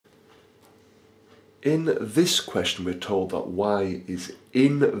In this question we're told that y is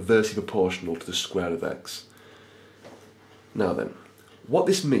inversely proportional to the square of x. Now then, what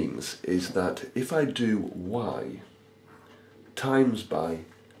this means is that if I do y times by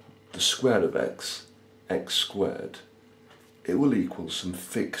the square of x, x squared, it will equal some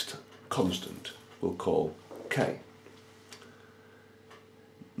fixed constant we'll call k.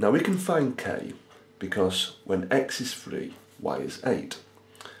 Now we can find k because when x is 3, y is 8.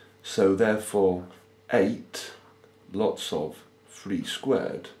 So therefore 8 lots of 3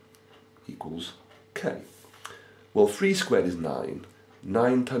 squared equals k. Well, 3 squared is 9.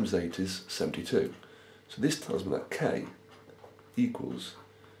 9 times 8 is 72. So this tells me that k equals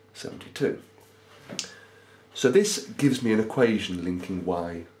 72. So this gives me an equation linking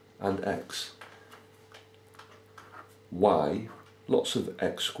y and x. Y, lots of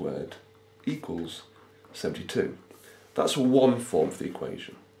x squared, equals 72. That's one form of the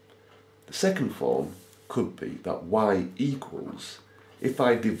equation. The second form could be that y equals, if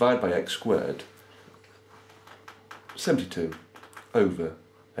I divide by x squared, 72 over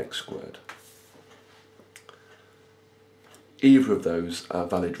x squared. Either of those are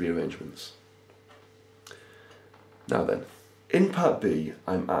valid rearrangements. Now then, in part B,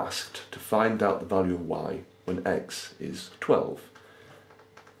 I'm asked to find out the value of y when x is 12.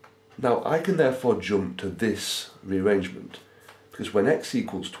 Now I can therefore jump to this rearrangement, because when x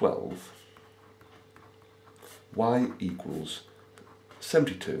equals 12, y equals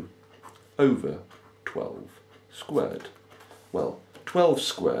 72 over 12 squared. Well, 12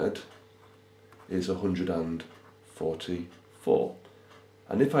 squared is 144.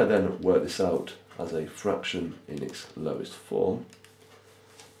 And if I then work this out as a fraction in its lowest form,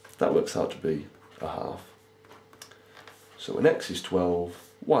 that works out to be a half. So when x is 12,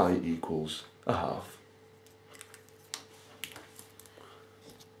 y equals a half.